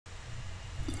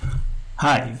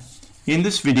Hi, in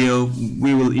this video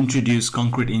we will introduce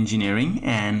concrete engineering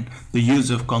and the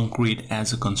use of concrete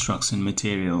as a construction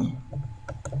material.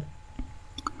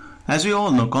 As we all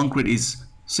know, concrete is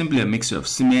simply a mixture of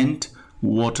cement,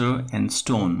 water and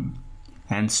stone.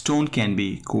 And stone can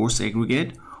be coarse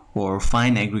aggregate or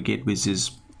fine aggregate, which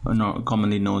is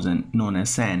commonly known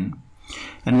as sand.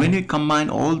 And when we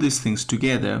combine all these things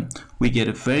together, we get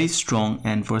a very strong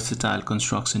and versatile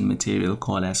construction material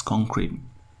called as concrete.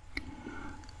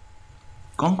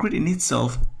 Concrete in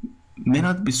itself may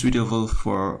not be suitable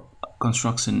for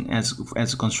construction as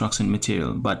a construction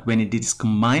material, but when it is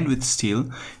combined with steel,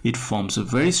 it forms a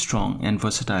very strong and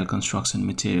versatile construction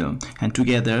material. And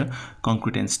together,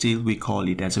 concrete and steel, we call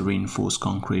it as a reinforced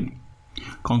concrete.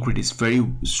 Concrete is very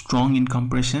strong in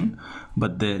compression,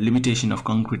 but the limitation of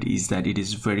concrete is that it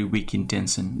is very weak in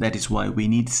tension. That is why we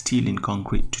need steel in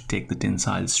concrete to take the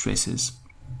tensile stresses.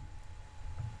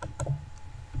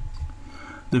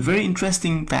 The very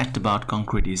interesting fact about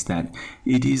concrete is that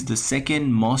it is the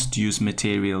second most used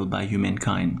material by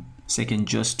humankind, second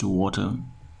just to water.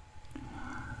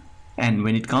 And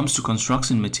when it comes to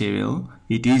construction material,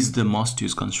 it is the most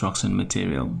used construction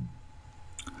material.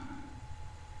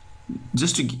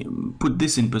 Just to put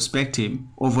this in perspective,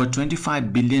 over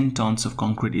 25 billion tons of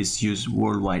concrete is used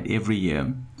worldwide every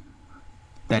year.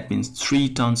 That means 3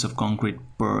 tons of concrete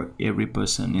per every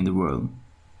person in the world.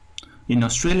 In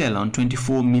Australia alone,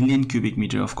 24 million cubic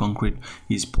meters of concrete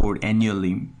is poured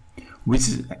annually, which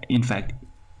is in fact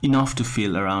enough to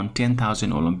fill around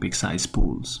 10,000 Olympic-sized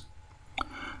pools.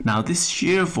 Now, this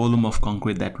sheer volume of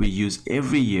concrete that we use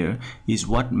every year is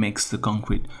what makes the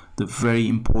concrete the very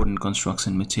important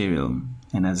construction material.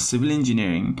 And as civil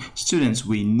engineering students,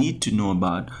 we need to know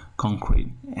about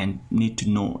concrete and need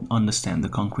to understand the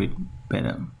concrete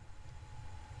better.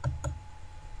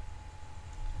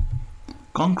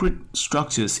 Concrete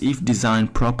structures, if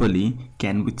designed properly,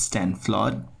 can withstand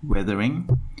flood, weathering,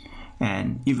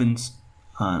 and even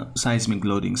seismic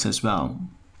loadings as well.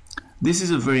 This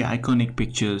is a very iconic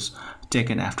picture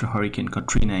taken after Hurricane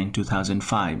Katrina in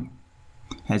 2005.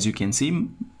 As you can see,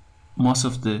 most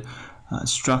of the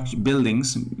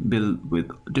buildings built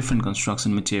with different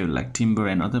construction material like timber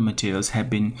and other materials have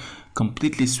been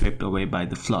completely swept away by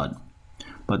the flood.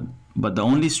 But the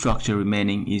only structure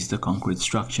remaining is the concrete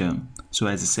structure. So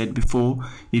as I said before,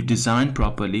 if designed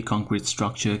properly, concrete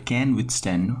structure can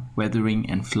withstand weathering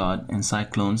and flood and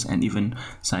cyclones and even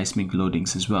seismic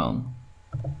loadings as well.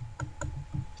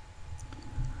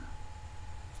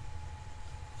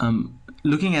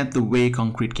 Looking at the way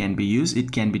concrete can be used,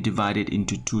 it can be divided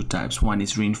into two types. One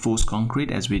is reinforced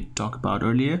concrete, as we talked about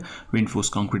earlier.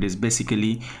 Reinforced concrete is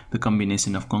basically the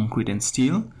combination of concrete and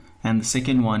steel. And the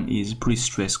second one is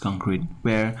pre-stressed concrete,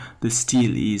 where the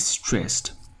steel is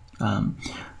stressed.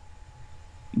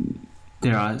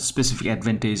 There are specific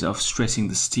advantages of stressing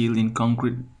the steel in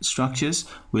concrete structures.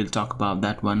 We'll talk about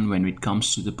that one when it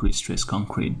comes to the pre-stressed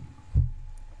concrete.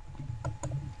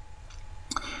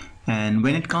 And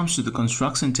when it comes to the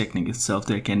construction technique itself,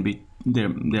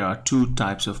 there are two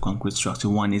types of concrete structure.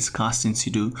 One is cast in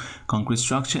situ concrete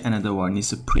structure, another one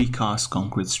is a precast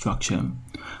concrete structure.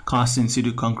 Cast in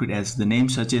situ concrete, as the name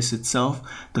suggests itself,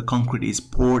 the concrete is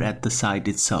poured at the site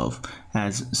itself.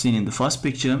 As seen in the first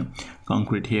picture,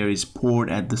 concrete here is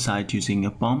poured at the site using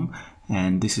a pump,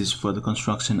 and this is for the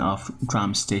construction of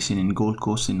tram station in Gold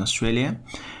Coast in Australia.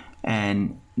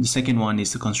 And the second one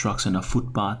is the construction of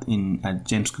footpath at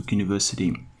James Cook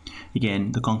University.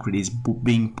 Again, the concrete is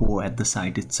being poured at the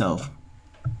site itself.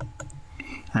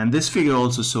 And this figure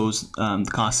also shows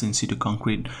cast in situ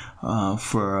concrete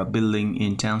for a building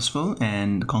in Townsville,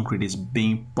 and the concrete is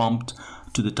being pumped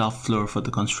to the top floor for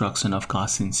the construction of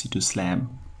cast in situ slab.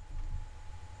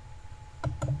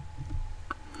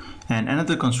 And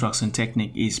another construction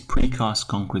technique is precast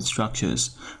concrete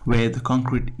structures, where the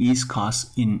concrete is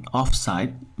cast in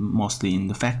off-site, mostly in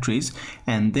the factories,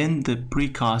 and then the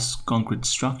precast concrete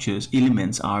structures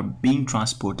elements are being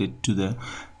transported to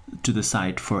the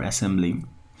site for assembly.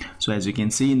 So as you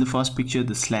can see in the first picture,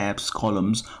 the slabs,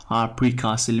 columns are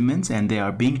precast elements, and they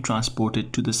are being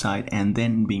transported to the site and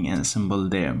then being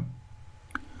assembled there.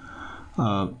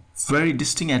 Very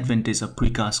distinct advantage of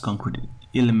precast concrete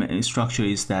structure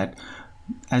is that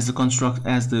as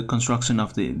the construction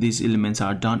of these elements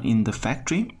are done in the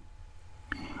factory,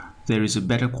 there is a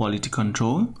better quality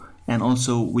control, and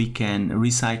also we can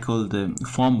recycle the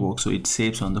formwork, so it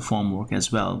saves on the formwork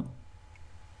as well.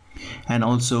 And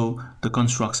also the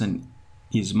construction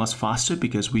is much faster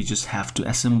because we just have to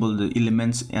assemble the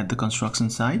elements at the construction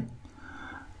site.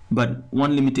 But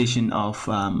one limitation of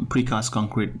precast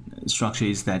concrete structure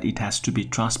is that it has to be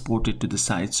transported to the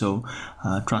site. So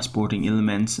transporting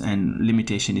elements, and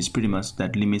limitation is pretty much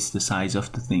that limits the size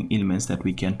of the elements that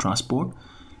we can transport.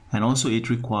 And also it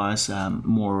requires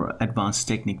more advanced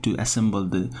technique to assemble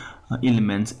the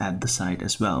elements at the site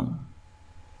as well.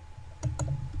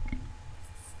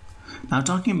 Now,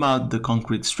 talking about the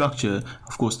concrete structure,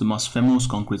 of course the most famous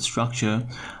concrete structure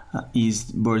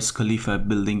is Burj Khalifa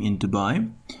building in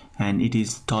Dubai, and it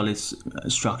is the tallest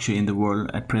structure in the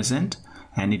world at present,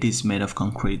 and it is made of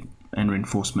concrete and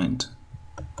reinforcement.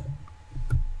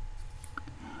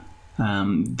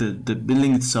 The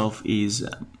building itself is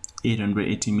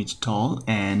 880 meters tall,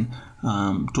 and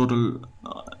total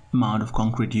amount of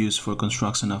concrete used for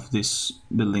construction of this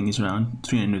building is around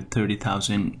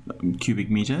 330,000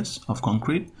 cubic meters of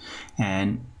concrete,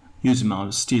 and huge amount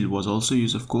of steel was also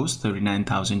used. Of course,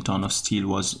 39,000 tons of steel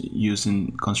was used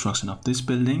in construction of this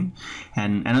building.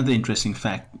 And another interesting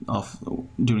fact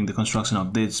during the construction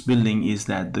of this building is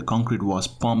that the concrete was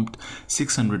pumped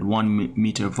 601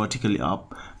 meter vertically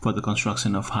up for the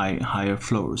construction of higher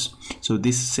floors. So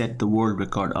this set the world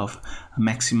record of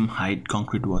maximum height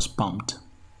concrete was pumped.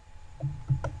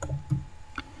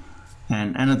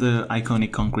 And another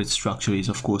iconic concrete structure is,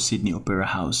 of course, Sydney Opera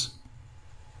House.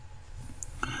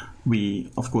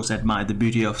 We of course admire the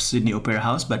beauty of Sydney Opera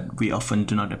House, but we often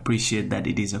do not appreciate that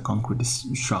it is a concrete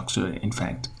structure in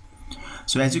fact.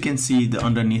 So as you can see, the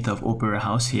underneath of Opera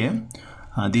House here,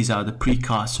 these are the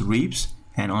precast ribs,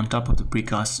 and on top of the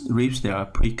precast ribs there are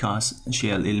precast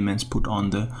shell elements put on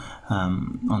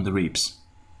the ribs.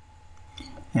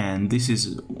 And this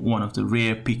is one of the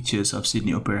rare pictures of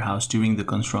Sydney Opera House during the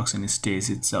construction stage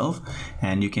itself,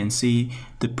 and you can see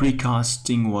the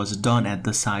precasting was done at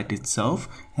the site itself,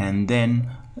 and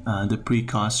then the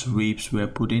precast ribs were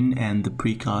put in, and the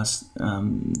precast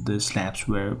the slabs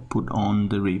were put on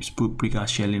the ribs. Precast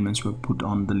shell elements were put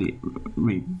on the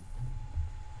rib.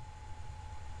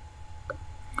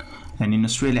 And in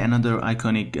Australia, another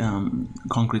iconic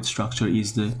concrete structure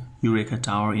is the Eureka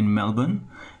Tower in Melbourne.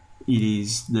 It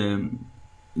is the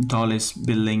tallest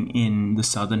building in the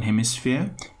southern hemisphere,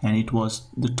 and it was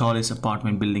the tallest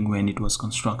apartment building when it was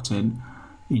constructed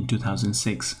in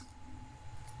 2006.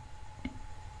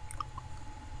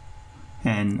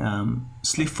 And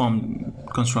slip form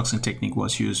construction technique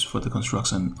was used for the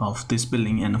construction of this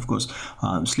building, and of course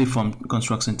slip form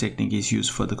construction technique is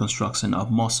used for the construction of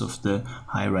most of the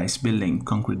high-rise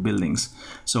concrete buildings.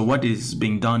 So what is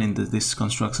being done in this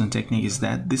construction technique is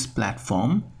that this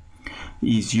platform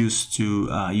is used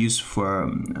for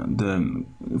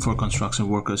construction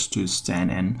workers to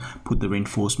stand and put the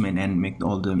reinforcement and make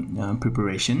all the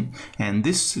preparation. And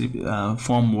this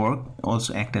formwork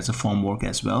also acts as a formwork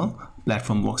as well.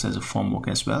 Platform works as a formwork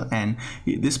as well, and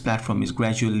this platform is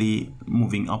gradually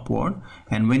moving upward,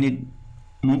 and when it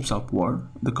moves upward,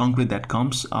 the concrete that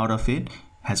comes out of it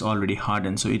has already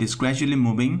hardened, so it is gradually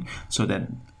moving so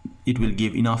that it will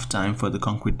give enough time for the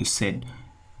concrete to set.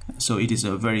 So it is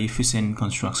a very efficient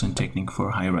construction technique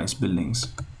for high-rise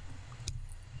buildings.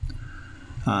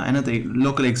 Another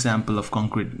local example of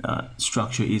concrete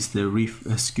structure is the Reef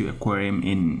Rescue Aquarium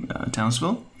in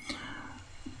Townsville.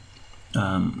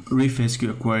 Reef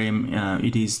Rescue Aquarium,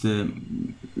 it is the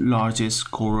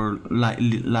largest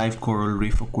live coral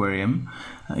reef aquarium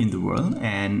in the world,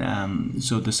 and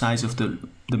so the size of the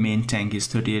main tank is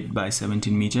 38 by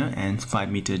 17 meter and 5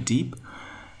 meter deep.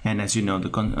 And as you know,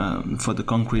 for the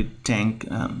concrete tank,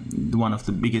 one of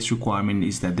the biggest requirements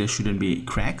is that there shouldn't be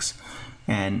cracks,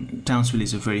 and Townsville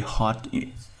is a very hot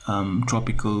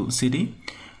tropical city.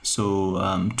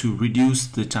 So to reduce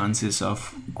the chances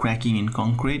of cracking in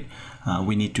concrete,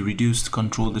 we need to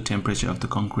control the temperature of the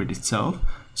concrete itself.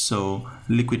 So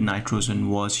liquid nitrogen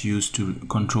was used to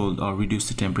control or reduce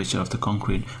the temperature of the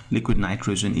concrete. Liquid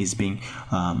nitrogen is being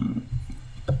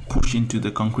pushed into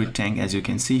the concrete tank, as you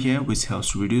can see here, which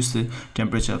helps to reduce the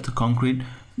temperature of the concrete.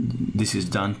 This is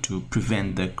done to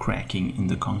prevent the cracking in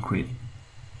the concrete.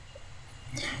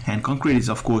 And concrete is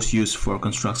of course used for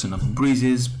construction of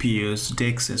bridges, piers,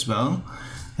 decks as well.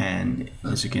 And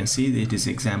as you can see, it is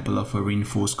an example of a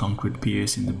reinforced concrete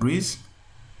piers in the bridge.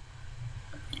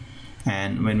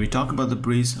 And when we talk about the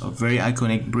bridge, a very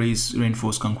iconic bridge,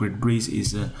 reinforced concrete bridge,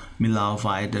 is the Millau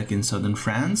Viaduct in southern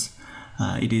France.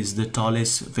 It is the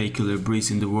tallest vehicular bridge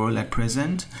in the world at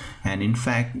present, and in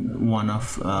fact one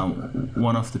of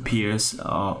the piers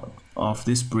of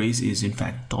this bridge is in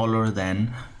fact taller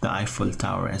than the Eiffel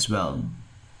Tower as well.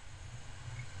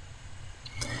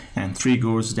 And Three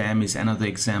Gorges Dam is another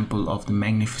example of the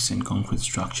magnificent concrete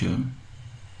structure.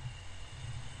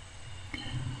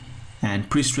 And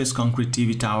pre-stressed concrete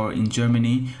TV tower in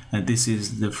Germany, this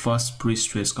is the first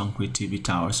pre-stressed concrete TV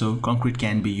tower. So concrete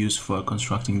can be used for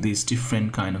constructing these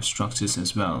different kind of structures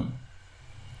as well.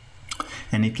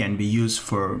 And it can be used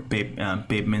for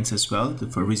pavements as well.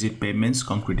 For rigid pavements,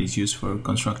 concrete is used for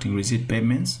constructing rigid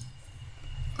pavements.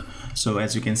 So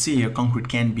as you can see here, concrete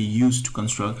can be used to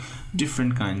construct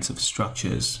different kinds of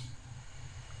structures.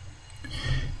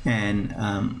 And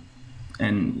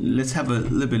let's have a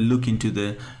little bit look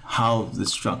into how the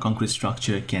concrete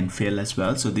structure can fail as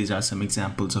well. So these are some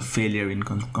examples of failure in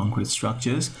concrete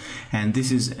structures, and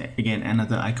this is again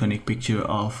another iconic picture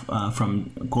of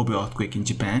from Kobe earthquake in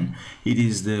Japan. It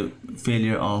is the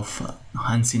failure of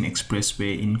Hanshin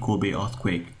Expressway in Kobe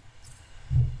earthquake.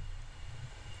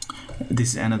 This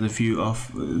is another view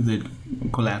of the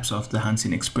collapse of the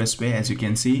Hanshin Expressway. As you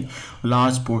can see, a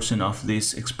large portion of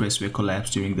this expressway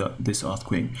collapsed during this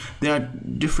earthquake. There are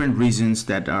different reasons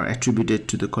that are attributed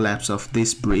to the collapse of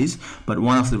this bridge, but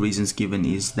one of the reasons given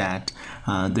is that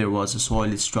there was a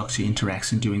soil structure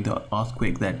interaction during the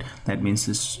earthquake. That means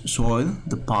the soil,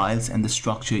 the piles, and the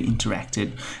structure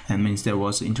interacted, and means there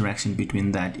was interaction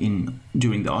between that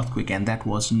during the earthquake, and that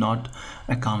was not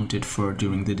accounted for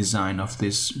during the design of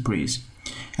this bridge.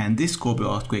 And this Kobe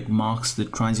earthquake marks the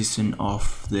transition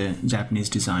of the Japanese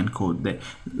design code. A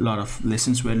lot of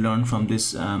lessons were learned from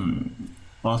this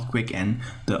earthquake, and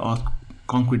the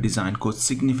concrete design code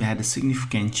had a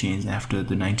significant change after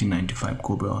the 1995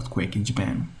 Kobe earthquake in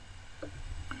Japan.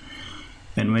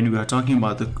 And when we are talking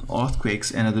about the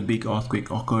earthquakes, another big earthquake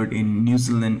occurred in New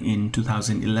Zealand in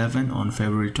 2011 on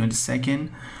February 22nd.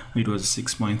 It was a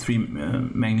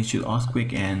 6.3 magnitude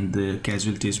earthquake, and the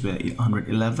casualties were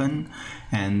 111.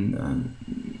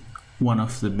 And one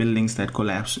of the buildings that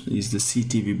collapsed is the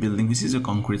CTV building, which is a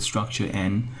concrete structure,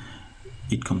 and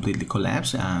it completely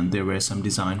collapsed, and there were some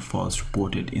design faults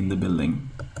reported in the building.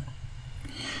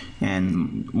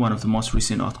 And one of the most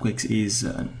recent earthquakes is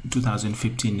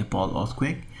 2015 Nepal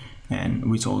earthquake, and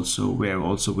where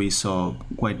we saw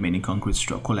quite many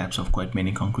collapse of quite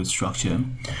many concrete structure.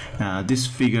 This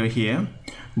figure here,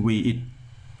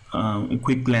 a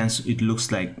quick glance, it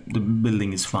looks like the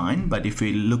building is fine, but if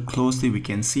we look closely, we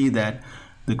can see that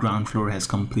the ground floor has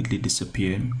completely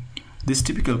disappeared. This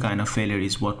typical kind of failure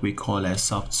is what we call as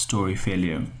soft story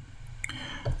failure.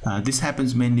 This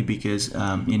happens mainly because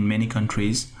in many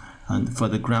countries, for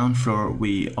the ground floor,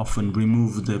 we often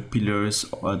remove the pillars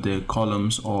or the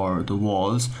columns or the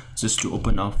walls just to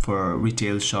open up for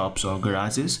retail shops or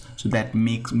garages. So that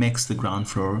makes the ground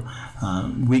floor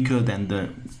weaker than the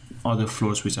other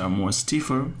floors, which are more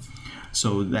stiffer.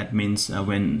 So that means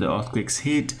when the earthquakes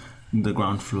hit, the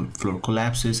ground floor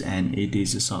collapses, and it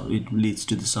leads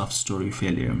to the soft story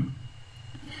failure.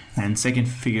 And second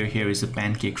figure here is the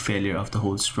pancake failure of the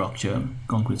whole structure,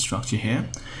 concrete structure here.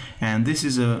 And this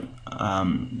is a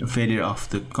failure of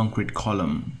the concrete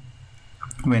column.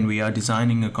 When we are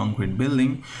designing a concrete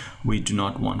building, we do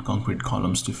not want concrete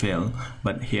columns to fail,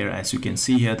 but here, as you can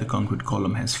see here, the concrete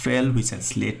column has failed, which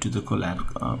has led to the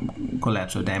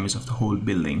collapse or damage of the whole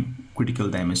building, critical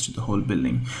damage to the whole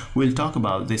building. We'll talk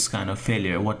about this kind of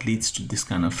failure, what leads to this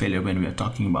kind of failure when we are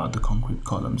talking about the concrete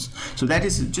columns. So that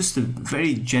is just a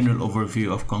very general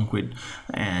overview of concrete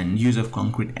and use of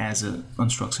concrete as a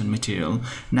construction material.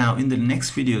 Now in the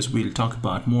next videos, we'll talk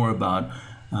about more about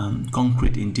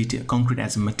concrete in detail, concrete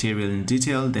as a material in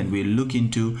detail. Then we'll look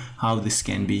into how this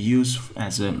can be used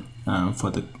as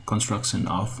for the construction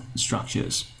of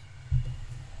structures.